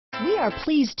We are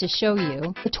pleased to show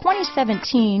you the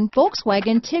 2017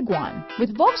 Volkswagen Tiguan.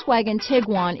 With Volkswagen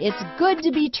Tiguan, it's good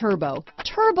to be turbo.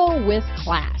 Turbo with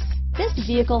class. This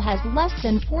vehicle has less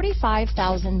than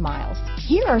 45,000 miles.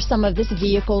 Here are some of this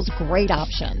vehicle's great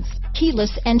options: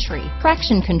 keyless entry,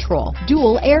 traction control,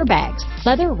 dual airbags,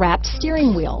 leather-wrapped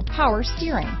steering wheel, power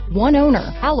steering, one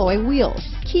owner, alloy wheels,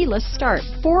 keyless start,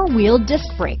 four-wheel disc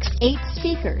brakes, 8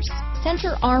 speakers,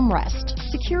 center armrest,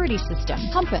 security system,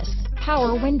 compass,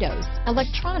 power windows,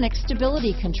 electronic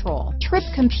stability control, trip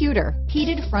computer,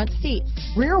 heated front seats,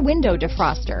 rear window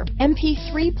defroster,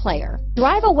 MP3 player.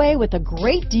 Drive away with a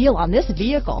great deal on this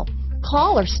vehicle.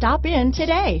 Call or stop in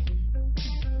today.